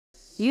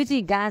यो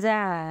चाहिँ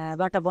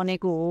गाँजाबाट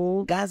बनेको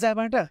हो।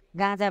 गाँजाबाट?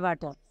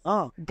 गाँजाबाट।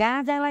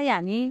 गाँजालाई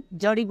हामी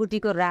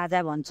जडीबुटीको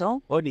राजा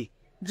भन्छौँ। हो नि।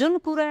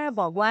 जुन कुरा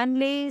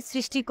भगवानले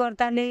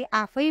सृष्टिकर्ताले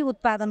आफै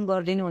उत्पादन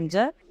गरिदिनुहुन्छ।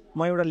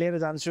 म एउटा लिएर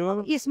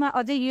जान्छु। यसमा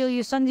अझै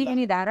यो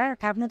सञ्जीवनी धारा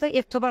थाप्नु त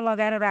एक थोपा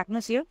लगाएर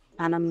राख्नुहोस्। यो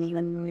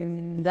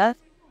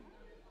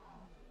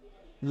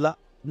ल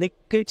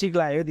निकै ठिक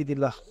लाग्यो दिदी।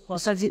 ल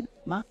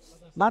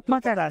महात्मा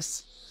दास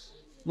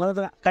मलाई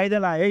त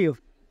कायदा लाग्यो यो।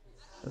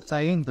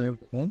 चाहियो नि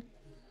त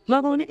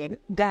लगाउने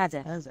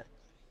गाँजा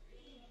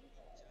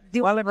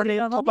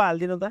थोपा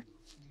हालिदिनु त।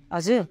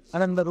 हजुर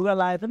आनन्द रुगा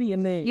लाग्यो नि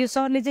यिनले। यो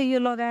सरले चाहिँ यो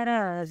लगाएर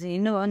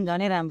हिँड्नु भयो भने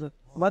झनै राम्रो।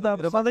 म त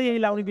सधैँ यही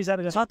लाउने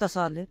विचार गर्छु। छ त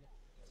सरले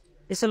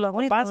यसो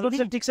लगाउने। 5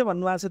 वर्ष ठिक छ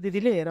भन्नुभएको छ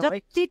दिदीले। हेर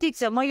जति ठिक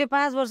छ, मैले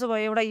 5 वर्ष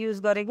भयो एउटा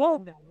युज गरेको।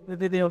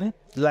 दिदी एउटा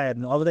ल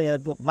हेर्नु अब त यहाँ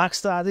मार्क्स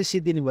त अझै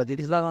सिद्धिनु भयो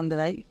दिदी। लगाउँदा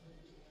भाइ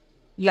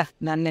ल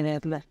नान्ने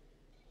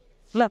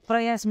ल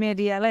प्रयास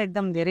मिडियालाई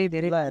एकदम धेरै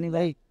धेरै नि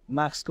भाइ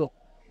मार्क्सको।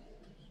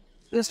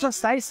 यसमा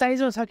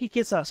साइजमा छ कि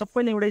के छ?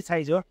 सबैले एउटै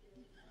साइज हो।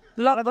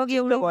 लगभग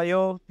एउटा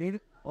भयो।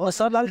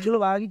 सरलाई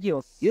ठुलो भयो कि के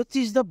हो? यो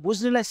चिज त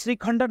बुझ्नेलाई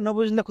श्रीखण्ड,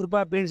 नबुझ्नेलाई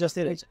खुर्पा पेन्ट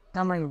जस्तै रहेछ।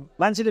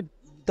 मान्छेले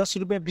 10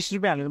 रुपियाँ 20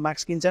 रुपियाँ हालेर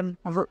मार्क्स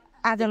किन्छन्। अब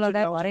आज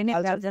लगाएर भरे नै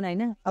हाल्छन्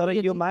होइन। तर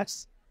यो मार्क्स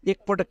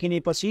एकपटक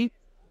किनेपछि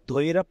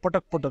धोएर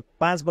पटक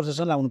 5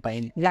 वर्षसम्म लाउनु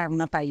पाइने।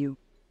 लाग्न पाइयो।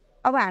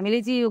 अब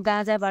हामीले चाहिँ यो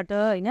गाँजाबाट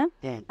होइन,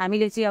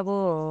 हामीले चाहिँ अब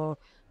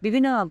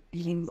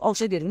विभिन्न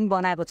औषधिहरू पनि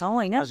बनाएको छौँ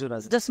होइन,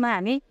 जसमा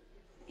हामी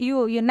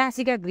यो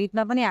नासिका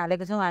घृतमा पनि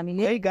हालेको छौँ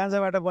हामीले। यही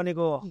गाँजाबाट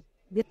बनेको।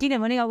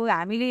 किनभने अब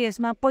हामीले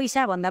यसमा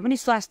पैसा भन्दा पनि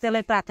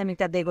स्वास्थ्यलाई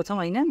प्राथमिकता दिएको छौँ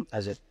होइन।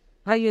 हजुर।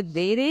 र यो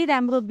धेरै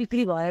राम्रो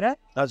बिक्री भएर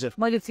हजुर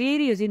मैले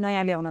फेरि यो चाहिँ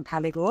नयाँ ल्याउन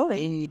थालेको हो।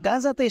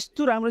 गाँजा त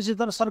यस्तो राम्रो छ,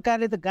 तर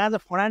सरकारले त गाँजा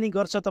फडानी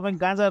गर्छ, तपाईँ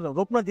गाँजा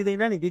रोप्न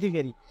दिँदैन नि दिदी।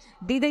 फेरि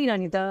दिँदैन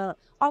नि त।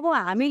 अब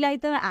हामीलाई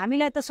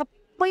त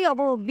सबै अब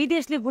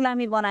विदेशले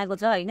गुलामी बनाएको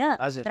छ होइन।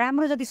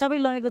 राम्रो जति सबै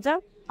लगेको छ,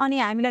 अनि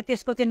हामीलाई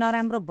त्यसको चाहिँ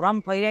नराम्रो भ्रम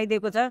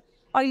फैलाइदिएको छ।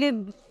 अहिले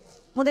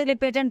उनीहरूले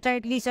पेटेन्ट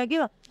राइट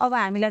लिइसक्यो, अब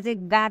हामीलाई चाहिँ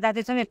गाँजा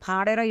चाहिँ सबै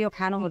फाँडेर यो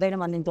खानु हुँदैन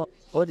भनिदिन्छ।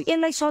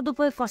 यसलाई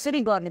सदुपयोग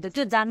कसरी गर्ने त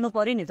त्यो जान्नु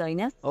पर्यो नि त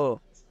होइन।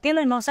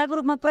 त्यसलाई नसाको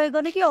रूपमा प्रयोग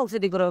गर्ने कि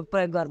औषधिको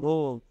प्रयोग गर्ने?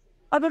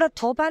 अब एउटा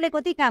थोपाले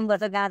कति काम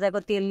गर्छ गाँजाको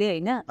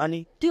तेलले होइन, अनि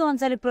त्यो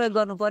अनुसारले प्रयोग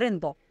गर्नु पर्यो नि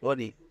त।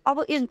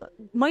 अब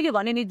मैले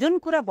भने नि जुन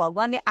कुरा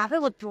भगवानले आफै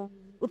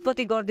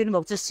उत्पत्ति गरिदिनु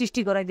भएको छ,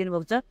 सृष्टि गराइदिनु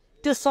भएको छ,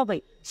 त्यो सबै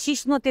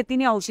सिस्नो त्यति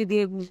नै औषधि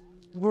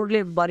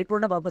गुणले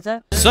भरिपूर्ण भएको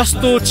छ।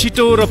 सस्तो,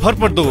 छिटो र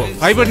भरपर्दो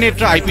फाइबरनेट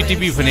र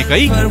आइपिटिभी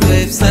भनेकै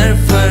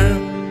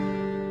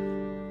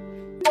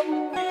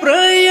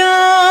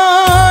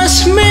प्रयास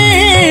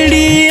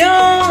मिडिया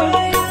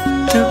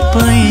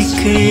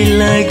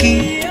तपाईकै लागि,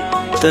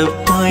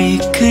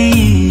 तपाईकै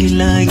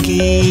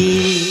लागि।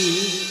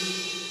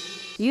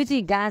 यो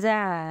चाहिँ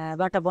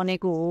गाँजाबाट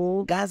बनेको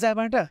हो।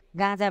 गाँजाबाट?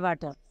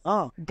 गाँजाबाट।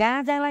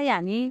 गाँजालाई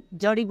हामी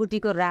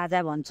जडीबुटीको राजा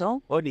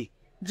भन्छौँ। हो नि।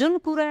 जुन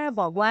कुरा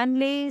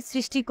भगवानले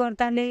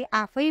सृष्टिकर्ताले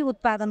आफै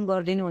उत्पादन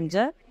गरिदिनुहुन्छ,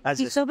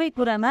 ती सबै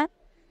कुरामा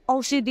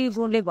औषधि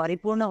गुणले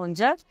भरिपूर्ण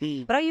हुन्छ।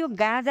 र यो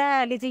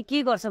गाँजाले चाहिँ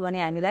के गर्छ भने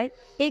हामीलाई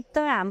एक त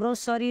हाम्रो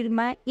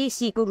शरीरमा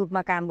एसीको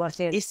रूपमा काम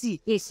गर्छ। एसी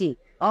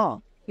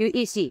यो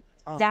एसी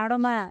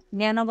जाडोमा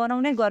न्यानो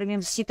बनाउने,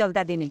 गर्मीमा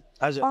शीतलता दिने।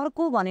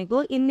 अर्को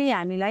भनेको यसले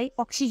हामीलाई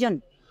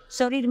अक्सिजन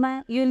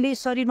शरीरमा, यसले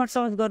शरीरमा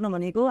सर्च गर्नु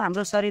भनेको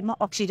हाम्रो शरीरमा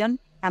अक्सिजन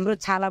हाम्रो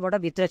छालाबाट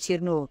भित्र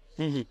छिर्नु हो।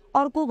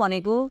 अर्को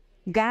भनेको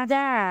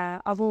गाँजा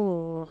अब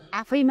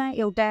आफैमा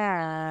एउटा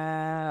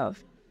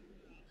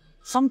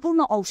सम्पूर्ण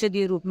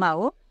औषधि रूपमा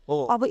हो।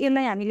 अब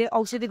यसलाई हामीले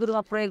औषधिको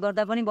रूपमा प्रयोग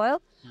गर्दा पनि भयो,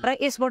 र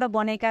यसबाट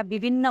बनेका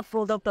विभिन्न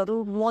प्रोडक्टहरू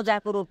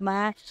मोजाको रूपमा,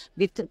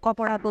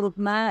 कपडाको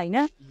रूपमा होइन।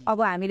 अब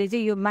हामीले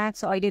चाहिँ यो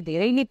मास्क अहिले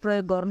धेरैले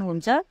प्रयोग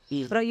गर्नुहुन्छ,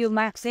 र यो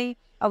मास्क चाहिँ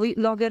अब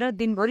लगेर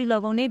दिनभरि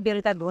लगाउने,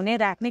 बेलुका धुने,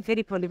 राख्ने,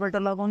 फेरि भोलिपल्ट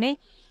लगाउने।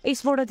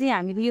 यसबाट चाहिँ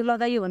हामीले यो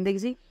लगायो भनेदेखि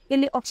चाहिँ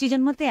यसले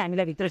अक्सिजन मात्रै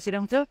हामीलाई भित्र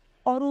छिराउँछ,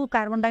 अरू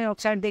कार्बन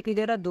डाइअक्साइडदेखि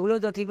लिएर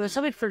धुलो जतिको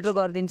सबै फिल्टर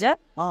गरिदिन्छ।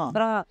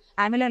 र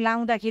हामीलाई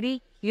लाउँदाखेरि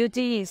यो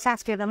चाहिँ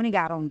सास फेर्दा पनि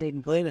गाह्रो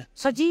हुँदैन,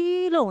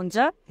 सजिलो हुन्छ।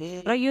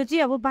 र यो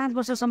चाहिँ अब 5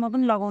 वर्षसम्म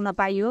पनि लगाउन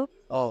पाइयो।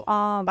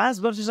 5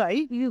 वर्ष है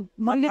यो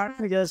मैले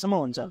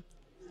हुन्छ।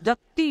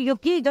 जति यो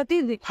के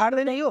जति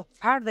फाट्दैन, यो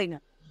फाट्दैन,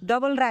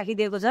 डबल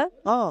राखिदिएको छ।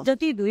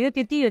 जति धुयो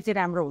त्यति यो चाहिँ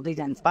राम्रो हुँदै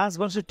जान्छ। 5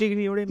 वर्ष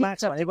टिक्ने एउटै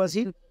मार्क्स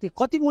भनेपछि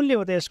कति मूल्य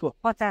हो त यसको?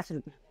 50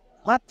 रुपियाँ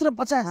मात्र।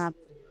 50?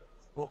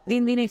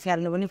 दिनदिनै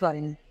फ्याल्नु पनि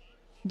परेन,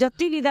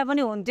 जति लिँदा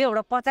पनि हुन्थ्यो।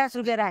 एउटा 50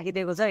 रुपियाँ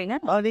राखिदिएको छ होइन।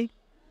 अनि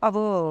अब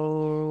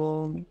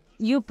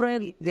यो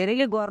प्रयोग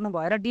धेरैले गर्नु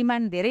भएर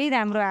डिमान्ड धेरै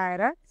राम्रो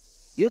आएर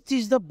यो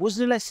चिज त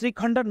बुझ्नेलाई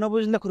श्रीखण्ड,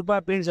 नबुझ्नेलाई खुर्पा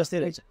पेन्ट जस्तै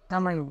रहेछ।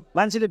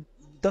 मान्छेले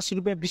 10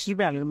 रुपियाँ 20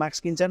 रुपियाँ हालेर मार्क्स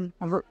किन्छन्।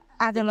 अब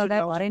आज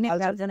लगाएर भरे नै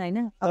हाल्छन्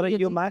होइन। तर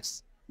यो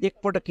मार्क्स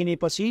एकपटक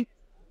किनेपछि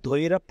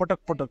धोएर पटक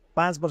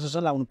 5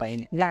 वर्षसम्म लाउनु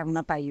पाइने।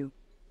 लाग्न पाइयो।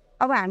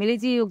 अब हामीले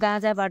चाहिँ यो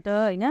गाँजाबाट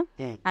होइन,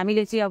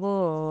 हामीले चाहिँ अब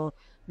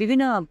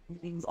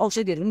विभिन्न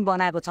औषधिहरू पनि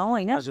बनाएको छौँ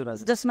होइन,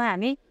 जसमा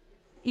हामी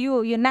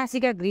यो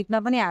नासिका घृतमा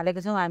पनि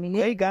हालेको छौँ हामीले।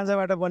 यही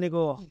गाँजाबाट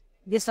बनेको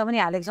यसमा पनि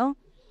हालेको छौँ।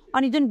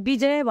 अनि जुन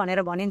विजय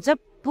भनेर भनिन्छ,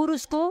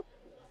 पुरुषको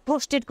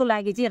प्रोस्टेटको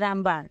लागि चाहिँ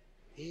रामबाण,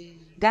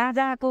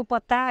 गाँजाको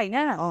पत्ता होइन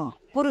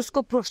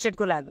पुरुषको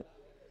प्रोस्टेटको लागि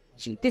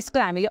त्यसको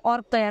हामीले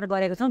अर्क तयार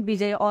गरेको छौँ,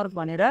 विजय अर्क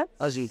भनेर।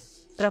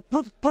 र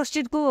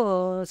प्रोस्टेटको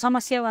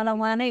समस्यावाला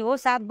उहाँ नै हो।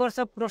 7 वर्ष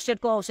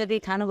प्रोस्टेटको औषधि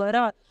खानु भएर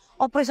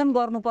अपरेसन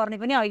गर्नुपर्ने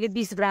पनि अहिले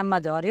 20 ग्राममा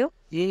झऱ्यो।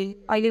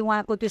 अहिले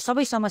उहाँको त्यो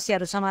सबै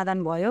समस्याहरू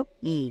समाधान भयो।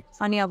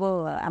 अनि अब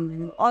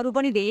अरू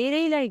पनि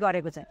धेरैलाई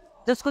गरेको छ,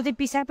 जसको चाहिँ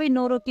पिसाबै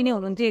नरोकिने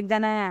हुनुहुन्थ्यो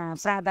एकजना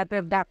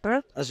प्राध्यापक डाक्टर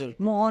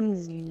मोहन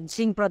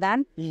सिंह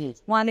प्रधान,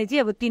 उहाँले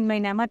चाहिँ अब 3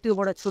 महिनामा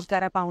त्योबाट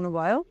छुटकारा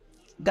पाउनुभयो।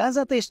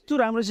 गाँजा त यस्तो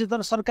राम्रो छ, तर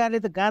सरकारले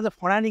त गाँजा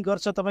फडानी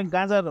गर्छ, तपाईँ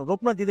गाँजा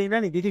रोप्न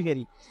दिँदैन नि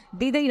दिदीखेरि?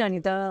 दिँदैन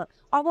नि त।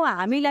 अब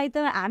हामीलाई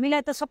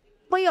त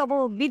सबै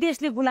अब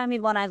विदेशले गुलामी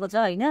बनाएको छ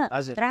होइन,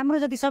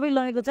 राम्रो जति सबै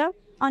लगेको छ।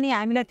 अनि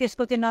हामीलाई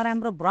त्यसको चाहिँ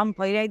नराम्रो भ्रम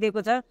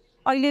फैलाइदिएको छ।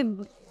 अहिले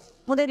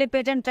उनीहरूले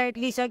पेटेन्ट राइट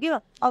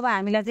लिइसक्यो, अब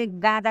हामीलाई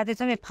चाहिँ गाँजा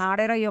चाहिँ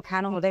फाँडेर यो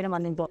खानु हुँदैन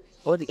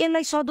भनिदिन्छ।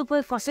 यसलाई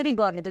सदुपयोग कसरी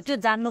गर्ने त त्यो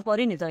जान्नु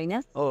पर्यो नि त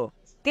होइन?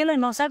 त्यसलाई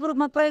नसाको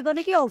रूपमा प्रयोग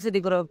गर्ने कि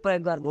औषधिको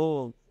प्रयोग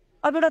गर्ने?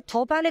 अब एउटा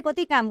थोपाले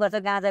कति काम गर्छ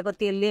गाँजाको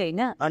तेलले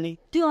होइन, अनि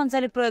त्यो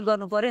अनुसारले प्रयोग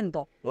गर्नु पर्यो नि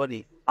त।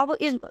 अब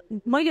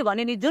मैले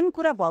भने नि जुन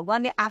कुरा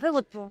भगवान्ले आफै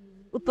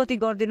उत्पत्ति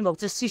गरिदिनु भएको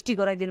छ, सृष्टि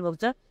गराइदिनु भएको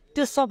छ,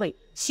 त्यो सबै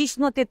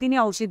सिस्नो त्यति नै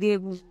औषधीय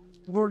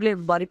गुणले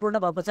भरिपूर्ण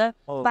भएको छ,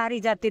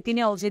 पारिजात त्यति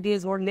नै औषधीय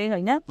गुणले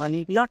होइन,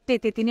 लट्टे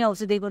त्यति नै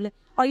औषधीय गुणले।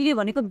 अहिले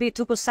भनेको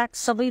बेथुको साग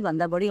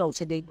सबैभन्दा बढी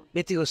औषधि।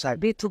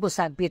 बेथुको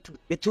साग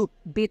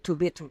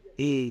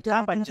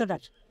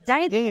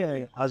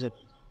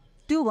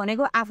त्यो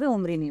भनेको आफै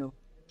उम्रिने हो।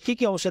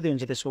 के औषधि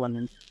हुन्छ त्यसको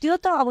भन्नु? त्यो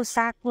त अब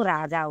सागको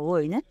राजा हो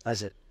होइन।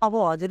 अब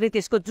हजुरले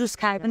त्यसको जुस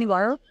खाए पनि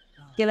भयो,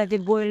 त्यसलाई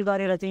चाहिँ बोइल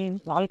गरेर चाहिँ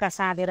हल्का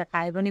साँधेर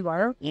खाए पनि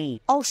भयो,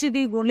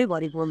 औषधि गुणले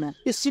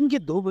भरिपूर्ण। यो सिन्के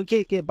धुप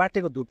के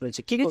बाटेको धुप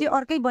रहेछ के? त्यो चाहिँ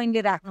अर्कै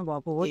बहिनीले राख्नु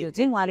भएको हो। यो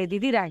चाहिँ उहाँले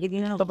दिदी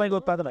राखिदिनु, तपाईँको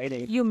उत्पादन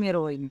होइन यो मेरो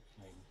होइन,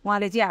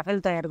 उहाँले चाहिँ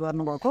आफैले तयार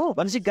गर्नुभएको।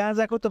 भनेपछि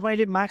गाँजाको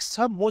तपाईँले मास्क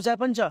छ, मोजा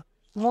पनि छ?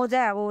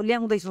 मोजा अब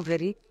ल्याउँदैछु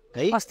फेरि,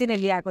 अस्ति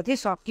नै ल्याएको थिएँ,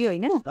 सकियो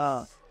होइन।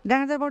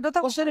 गाँजाबाट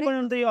त कसरी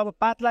बनाउनु त? यो अब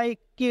पातलाई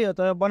के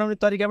त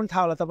बनाउने तरिका पनि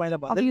थाहा होला तपाईँलाई?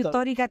 अब यो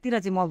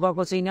तरिकातिर चाहिँ म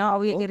गएको छैन।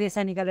 अब यो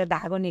रेसा निकालेर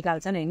धागो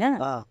निकाल्छन् होइन,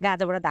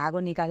 गाँजाबाट धागो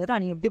निकालेर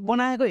अनि त्यो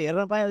बनाएको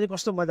हेर्न पाए अझै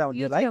कस्तो मजा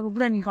आउँथ्यो भाइ।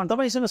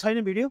 तपाईँसँग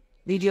छैन भिडियो?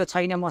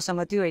 छैन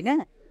मसँग त्यो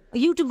होइन,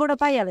 युट्युबबाट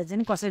पाइहाल्छ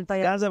नि कसरी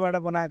तयार गाँजाबाट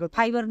बनाएको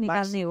फाइबर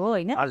निकाल्ने हो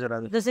होइन।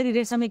 जसरी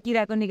रेशमी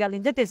किराको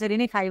निकालिन्छ त्यसरी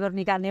नै फाइबर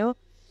निकाल्ने हो।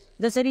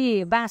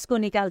 जसरी बाँसको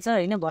निकाल्छ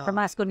होइन,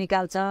 भटमासको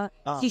निकाल्छ,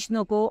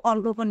 सिस्नोको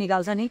अल्लोको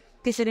निकाल्छ नि,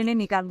 त्यसरी नै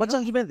निकाल्छ।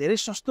 बच्चा धेरै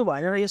सस्तो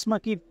भएन र यसमा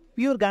कि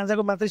प्योर गाँजाको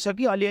मात्रै छ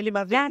कि अलिअलि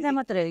मात्रै? गाँजा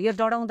मात्रै, यो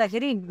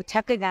डढाउँदाखेरि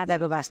ठ्याक्कै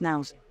गाँजाको बास्ना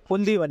आउँछ।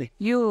 कुन्दी भने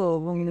यो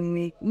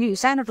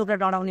सानो टुक्रा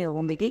डढाउने हो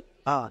कि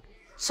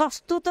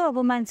सस्तो त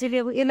अब मान्छेले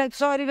अब यसलाई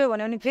 100 रुपियाँ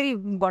भन्यो भने फेरि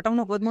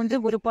घटाउनु खोज्नुहुन्छ,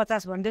 बरु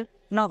 50 भन्थ्यो,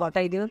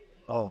 नघटाइदियो।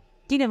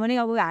 किनभने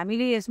अब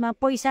हामीले यसमा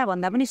पैसा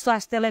भन्दा पनि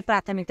स्वास्थ्यलाई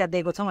प्राथमिकता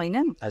दिएको छौँ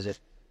होइन।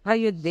 र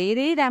यो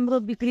धेरै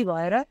राम्रो बिक्री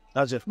भएर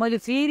मैले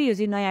फेरि यो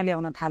चाहिँ नयाँ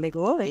ल्याउन थालेको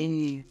हो।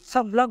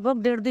 सब लगभग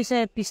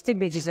 150-200 पिस चाहिँ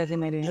बेचिसकेँ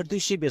मैले।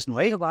 200 बेच्नु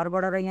है?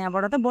 घरबाट र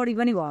यहाँबाट त बढी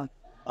पनि भयो,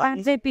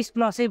 5 पिस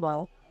प्लसै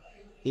भयो।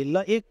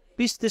 ल 1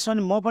 पिस त्यसो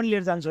भने म पनि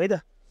लिएर जान्छु है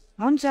त?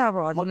 हुन्छ,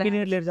 अब हजुरलाई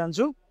किनेर लिएर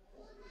जान्छु।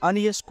 अनि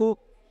यसको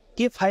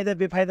के फाइदा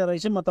बेफाइदा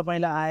रहेछ म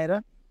तपाईँलाई आएर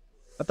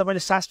तपाईँले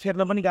सास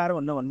फेर्न पनि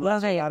गाह्रो भन्नु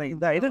है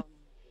त?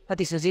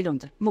 कति सजिलो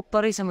हुन्छ, मुख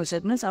परैसम्म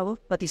सोध्नुहोस् अब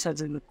कति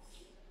सजिलो।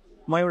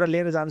 म एउटा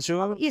लिएर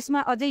जान्छु। यसमा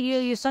अझै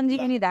यो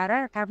सञ्जीवनी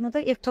धारा थाप्नु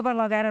त 1 थोपा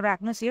लगाएर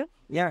राख्नुहोस्। यो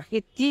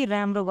यति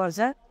राम्रो गर्छ।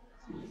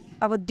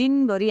 अब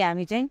दिनभरि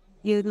हामी चाहिँ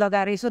यो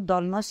लगाएर यसो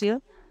दल्नुहोस्। यो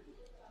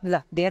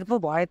ल धेर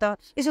पो भयो त,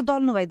 यसो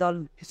दल्नु भाइ,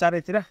 दल्नु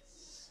चारैतिर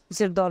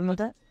यसरी दल्नु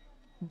त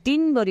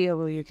दिनभरि।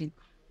 अब यो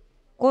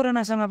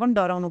कोरोनासँग पनि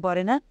डराउनु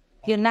परेन।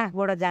 यो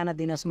नाकबाट जान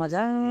दिनुहोस्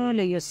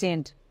मजाले, यो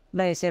सेन्ट ल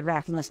यसरी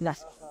राख्नुहोस्। ल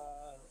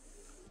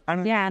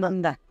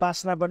आनन्द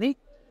पास्ना पनि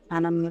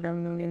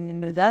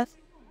आनन्द।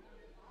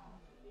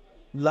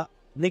 ल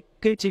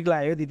निकै ठिक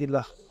लाग्यो दिदी।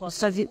 ल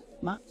पचास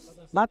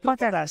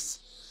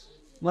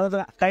मलाई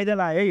त कायदा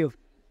लाग्यो यो,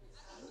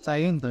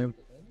 चाहियो नि त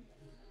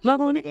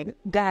लगाउने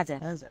गाँजा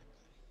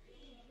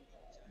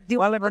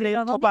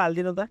थोपा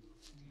हालिदिनु त।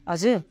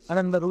 हजुर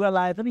आनन्द रुगा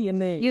लाग्यो त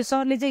नि। यो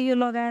सरले चाहिँ यो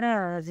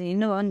लगाएर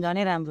हिँड्नु भयो भने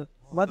झनै राम्रो।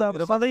 म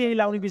त सधैँ यही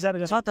लाउने विचार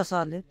गर्छु। छ त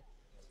सरले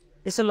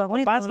यसो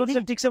लगाउने। 5 वर्ष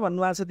ठिक छ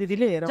भन्नुभएको छ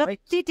दिदीले। हेर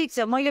जति ठिक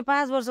छ, मैले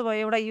 5 वर्ष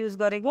भयो एउटा युज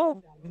गरेको।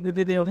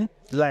 दिदी एउटा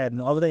ल हेर्नु,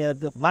 अब त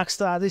यहाँ मार्क्स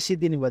त अझै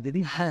सिद्धिनु भयो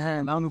दिदी।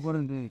 लाउनु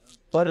पर्यो नि।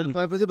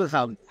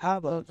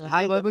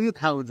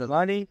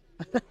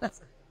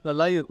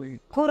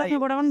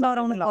 खोराकबाट पनि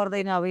डराउनु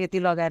पर्दैन। अब यति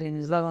लगाएर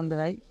हिँड्नु लगाउनु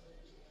भाइ।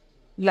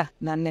 ल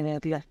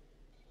धन्यवाद।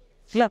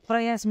 ल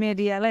प्रयास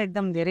मिडियालाई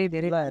एकदम धेरै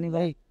धेरै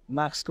भाइ।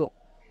 मार्क्सको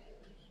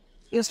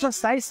यसमा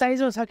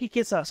साइजमा छ कि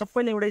के छ?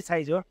 सबैले एउटै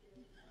साइज हो?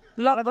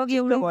 लगभग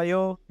एउटा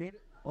भयो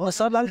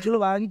सर, अलिक ठुलो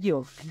भयो कि के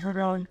हो?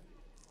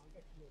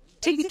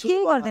 ठिक के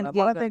गर्दैन,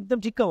 मलाई त एकदम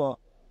ठिक्क भयो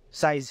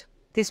साइज।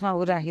 त्यसमा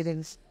ऊ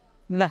राखिदिनुहोस्।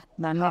 ल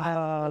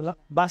धन्यवाद। ल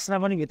बास्ना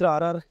पनि भित्र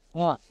हरहर।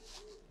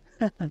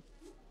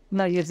 ल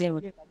यो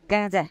चाहिँ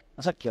गाँजा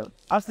सक्यो।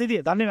 हस्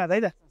दिदी धन्यवाद है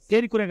त,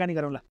 फेरि कुराकानी गरौँ ल।